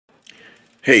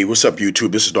Hey, what's up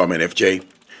YouTube? This is Dogman FJ.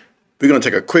 We're going to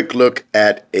take a quick look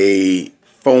at a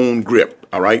phone grip,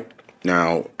 all right?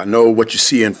 Now, I know what you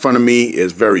see in front of me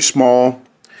is very small,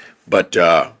 but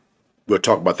we'll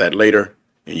talk about that later,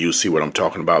 and you'll see what I'm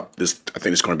talking about. I think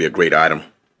it's going to be a great item.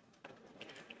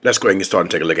 Let's go ahead and get started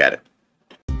and take a look at it.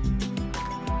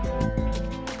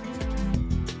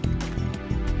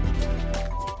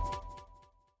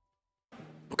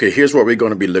 Okay, here's what we're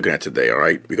going to be looking at today, all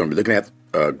right? We're going to be looking at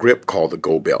a grip called the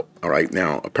goBelt, all right?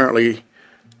 Now, apparently,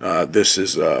 this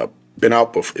has been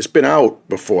out before. It's been out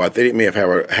before. I think it may have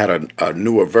had a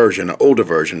newer version, an older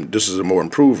version. This is a more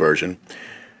improved version.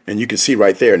 And you can see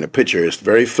right there in the picture, it's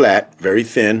very flat, very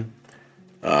thin,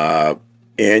 and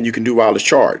you can do wireless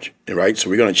charge, right? So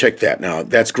we're going to check that. Now,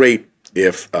 that's great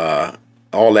if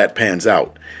all that pans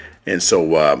out. And so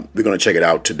we're going to check it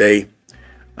out today.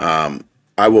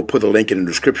 I will put the link in the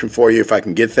description for you if I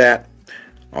can get that.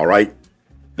 All right,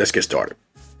 let's get started.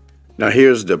 Now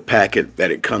here's the packet that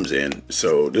it comes in.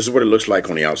 So this is what it looks like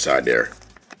on the outside there.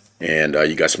 And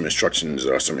you got some instructions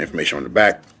or some information on the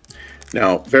back.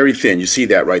 Now, very thin, you see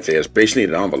that right there. It's basically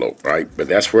an envelope, right? But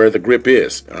that's where the grip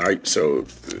is, all right? So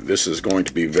this is going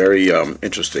to be very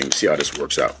interesting to see how this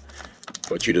works out.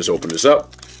 But you just open this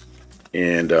up,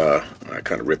 and I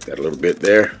kind of ripped that a little bit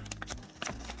there.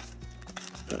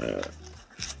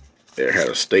 There had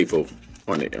a staple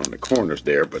on the corners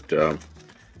there, but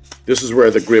this is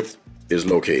where the grip is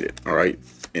located, all right?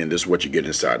 And this is what you get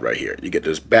inside right here. You get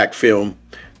this back film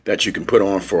that you can put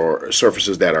on for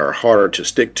surfaces that are harder to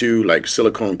stick to, like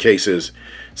silicone cases.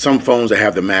 Some phones that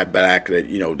have the matte back that,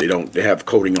 you know, they have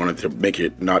coating on it to make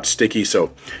it not sticky. So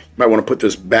you might want to put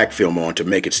this back film on to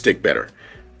make it stick better.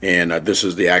 And this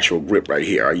is the actual grip right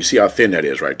here. You see how thin that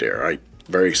is right there, right?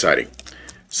 Very exciting.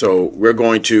 So we're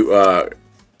going to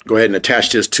go ahead and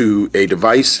attach this to a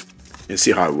device and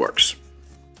see how it works.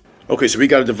 Okay, so we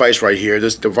got a device right here.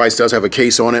 This device does have a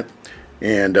case on it,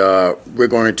 and we're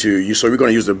going to use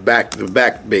the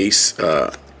back base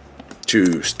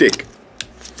to stick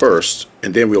first,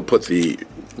 and then we'll put the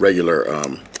regular.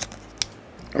 I'm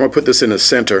gonna put this in the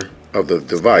center of the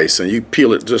device, and you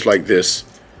peel it just like this,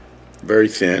 very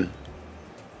thin,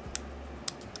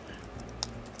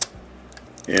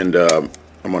 and I'm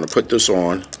gonna put this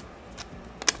on.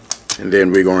 And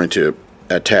then we're going to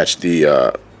attach the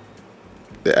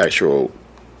actual.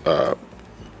 We're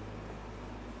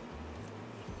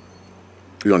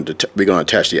going to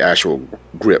attach the actual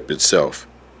grip itself.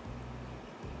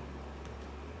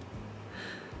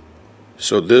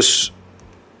 So this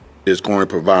is going to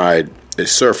provide a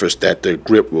surface that the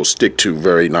grip will stick to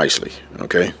very nicely.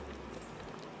 Okay.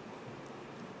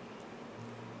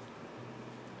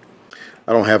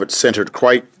 I don't have it centered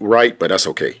quite right, but that's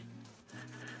okay.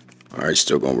 All right,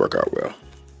 still gonna work out well.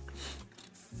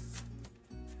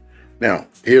 Now,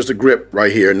 here's the grip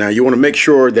right here. Now, you want to make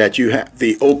sure that you have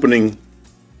the opening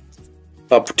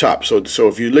up top. So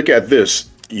if you look at this,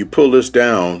 you pull this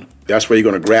down, that's where you're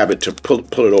gonna grab it to pull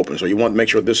it open. So you want to make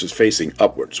sure this is facing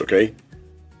upwards, okay?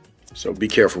 So be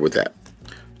careful with that.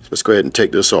 So let's go ahead and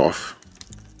take this off.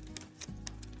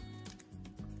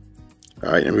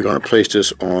 All right, and we're gonna place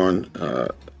this on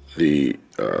the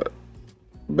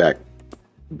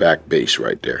back base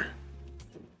right there.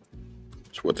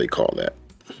 That's what they call that.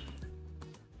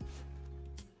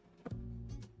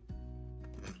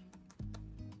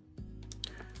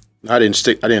 I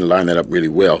didn't line that up really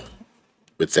well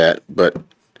with that, but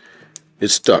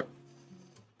it's stuck.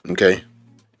 Okay.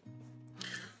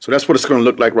 So that's what it's going to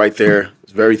look like right there.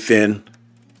 It's very thin,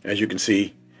 as you can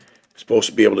see. It's supposed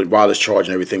to be able to wireless charge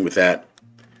and everything with that.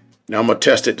 Now I'm going to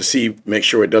test it to see, make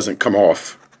sure it doesn't come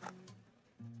off.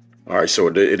 All right, so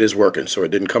it is working, so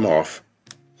it didn't come off.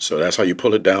 So that's how you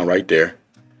pull it down right there.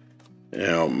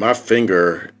 Now, my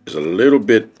finger is a little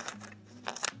bit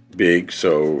big,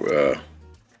 so,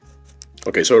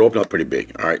 okay, so it opened up pretty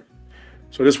big, all right.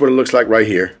 So this is what it looks like right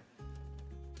here.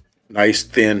 Nice,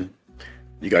 thin,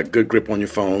 you got good grip on your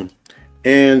phone,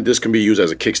 and this can be used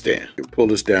as a kickstand. You pull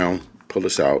this down, pull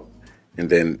this out, and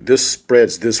then this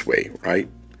spreads this way, right?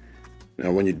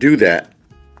 Now, when you do that,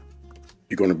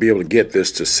 you're going to be able to get this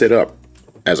to sit up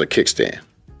as a kickstand.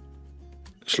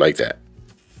 Just like that.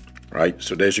 Right?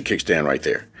 So there's your kickstand right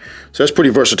there. So that's pretty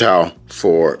versatile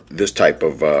for this type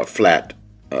of flat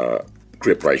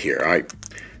grip right here. All right.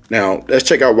 Now, let's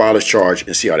check out wireless charge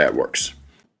and see how that works.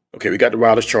 Okay, we got the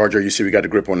wireless charger. You see we got the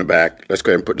grip on the back. Let's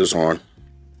go ahead and put this on.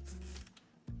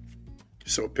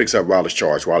 So it picks up wireless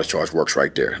charge. Wireless charge works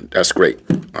right there. That's great.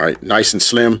 All right, nice and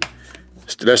slim.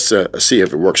 Let's see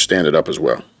if it works standing up as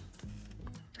well.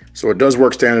 So it does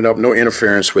work standing up, no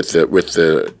interference with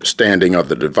the standing of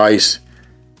the device.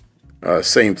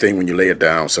 Same thing when you lay it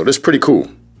down. So this is pretty cool.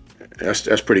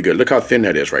 That's pretty good. Look how thin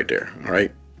that is right there. All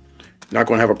right. Not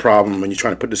going to have a problem when you're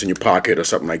trying to put this in your pocket or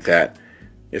something like that.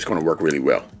 It's going to work really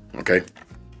well. Okay.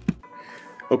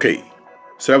 Okay.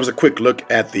 So that was a quick look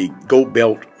at the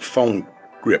goBelt phone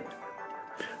grip.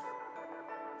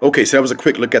 Okay, so that was a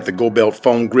quick look at the goBelt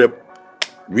phone grip.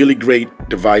 Really great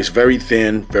device, very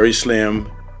thin, very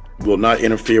slim, will not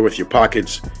interfere with your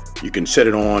pockets. You can set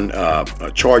it on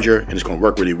a charger and it's going to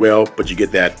work really well, but you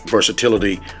get that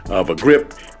versatility of a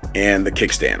grip and the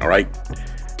kickstand, all right?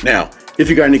 Now, if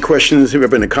you got any questions, hit me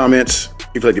up in the comments.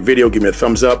 If you like the video, give me a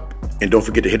thumbs up, and don't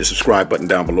forget to hit the subscribe button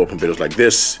down below for videos like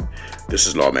this. This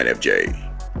is Lawman FJ,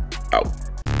 out.